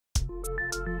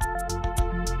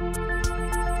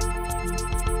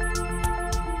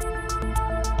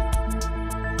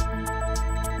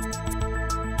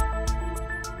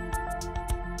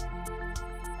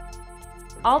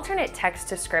Alternate text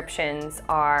descriptions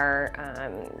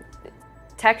are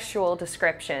textual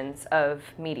descriptions of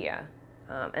media.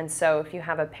 And so if you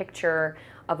have a picture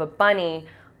of a bunny,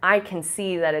 I can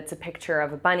see that it's a picture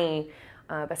of a bunny,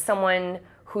 but someone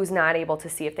who's not able to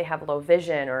see, if they have low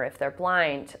vision or if they're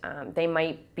blind, they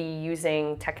might be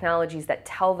using technologies that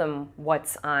tell them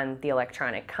what's on the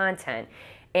electronic content.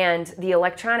 And the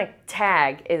electronic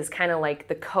tag is kind of like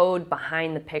the code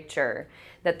behind the picture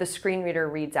that the screen reader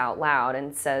reads out loud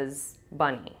and says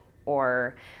bunny,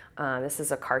 or this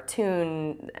is a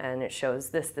cartoon and it shows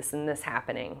this, this, and this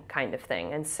happening kind of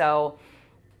thing. And so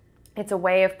it's a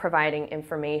way of providing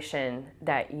information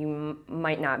that you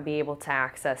might not be able to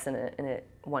access in a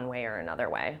one way or another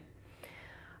way.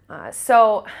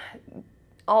 So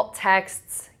alt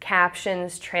texts,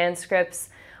 captions, transcripts,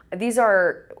 these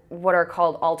are what are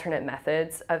called alternate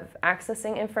methods of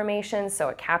accessing information. So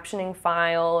a captioning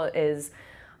file is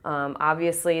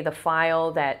obviously the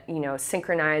file that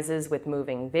synchronizes with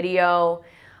moving video.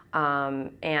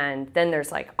 And then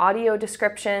there's like audio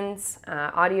descriptions.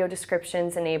 Audio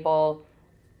descriptions enable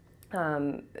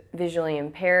visually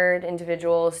impaired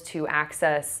individuals to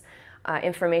access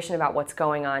information about what's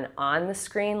going on the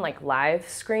screen, like live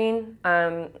screen,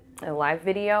 a live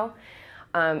video.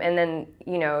 And then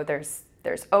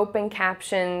there's open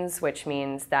captions, which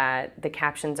means that the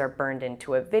captions are burned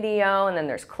into a video, and then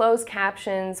there's closed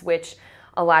captions, which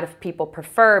a lot of people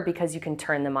prefer because you can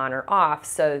turn them on or off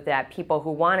so that people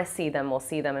who want to see them will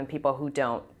see them and people who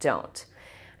don't.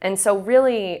 And so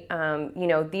really,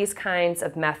 these kinds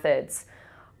of methods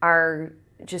are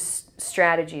just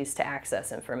strategies to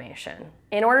access information.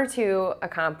 In order to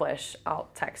accomplish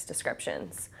alt text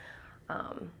descriptions,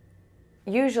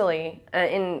 usually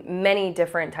in many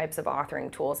different types of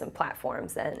authoring tools and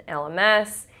platforms, in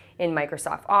LMS, in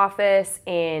Microsoft Office,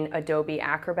 in Adobe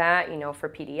Acrobat, for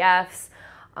PDFs,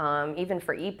 even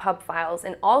for EPUB files,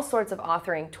 and all sorts of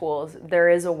authoring tools, there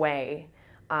is a way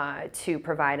to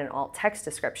provide an alt text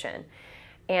description.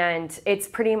 And it's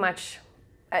pretty much,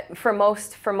 for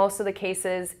most of the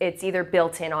cases, it's either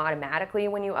built in automatically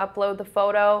when you upload the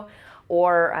photo,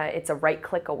 or it's a right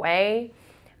click away.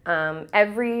 For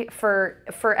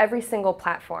every single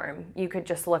platform, you could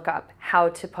just look up how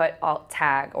to put alt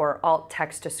tag or alt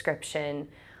text description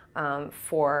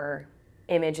for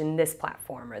image in this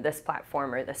platform or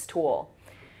this tool.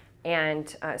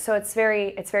 And so it's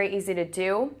very easy to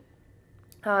do.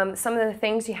 Some of the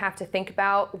things you have to think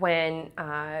about when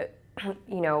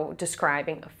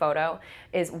describing a photo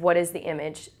is, what does the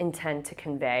image intend to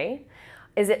convey?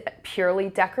 Is it a purely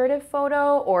decorative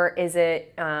photo, or is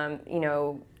it a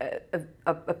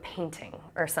painting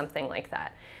or something like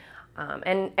that?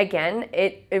 And again,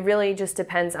 it really just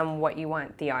depends on what you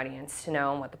want the audience to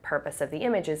know and what the purpose of the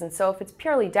image is. And so if it's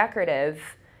purely decorative,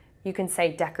 you can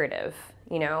say decorative,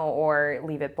 or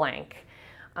leave it blank.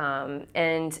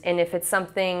 And if it's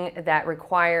something that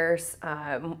requires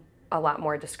a lot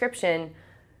more description,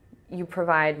 you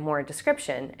provide more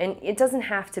description. And it doesn't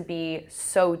have to be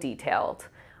so detailed.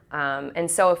 And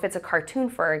so if it's a cartoon,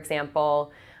 for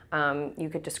example, you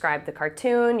could describe the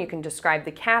cartoon, you can describe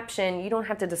the caption, you don't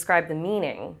have to describe the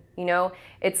meaning.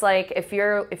 It's like if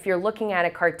you're looking at a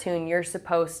cartoon, you're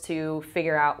supposed to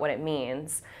figure out what it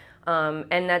means.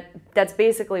 And that's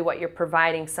basically what you're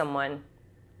providing someone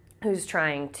who's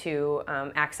trying to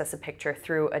access a picture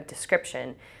through a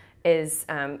description, is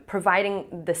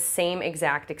providing the same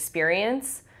exact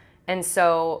experience. And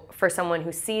so for someone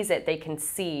who sees it, they can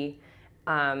see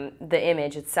the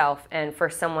image itself. And for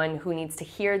someone who needs to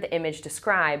hear the image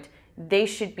described, they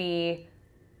should be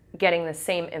getting the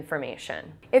same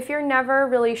information. If you're never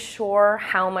really sure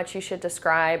how much you should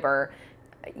describe, or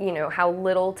how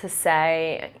little to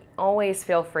say, always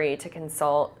feel free to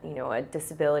consult a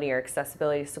disability or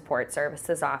accessibility support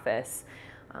services office,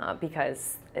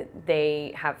 because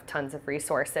they have tons of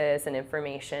resources and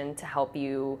information to help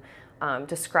you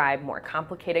describe more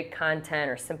complicated content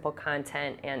or simple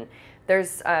content. And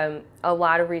there's a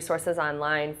lot of resources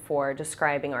online for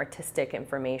describing artistic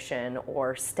information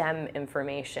or STEM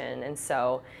information. And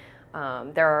so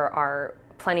there are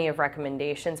plenty of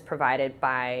recommendations provided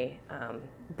by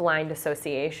blind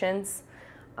associations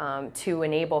to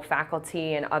enable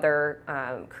faculty and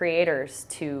other creators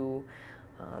to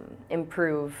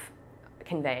improve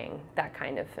conveying that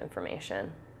kind of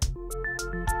information.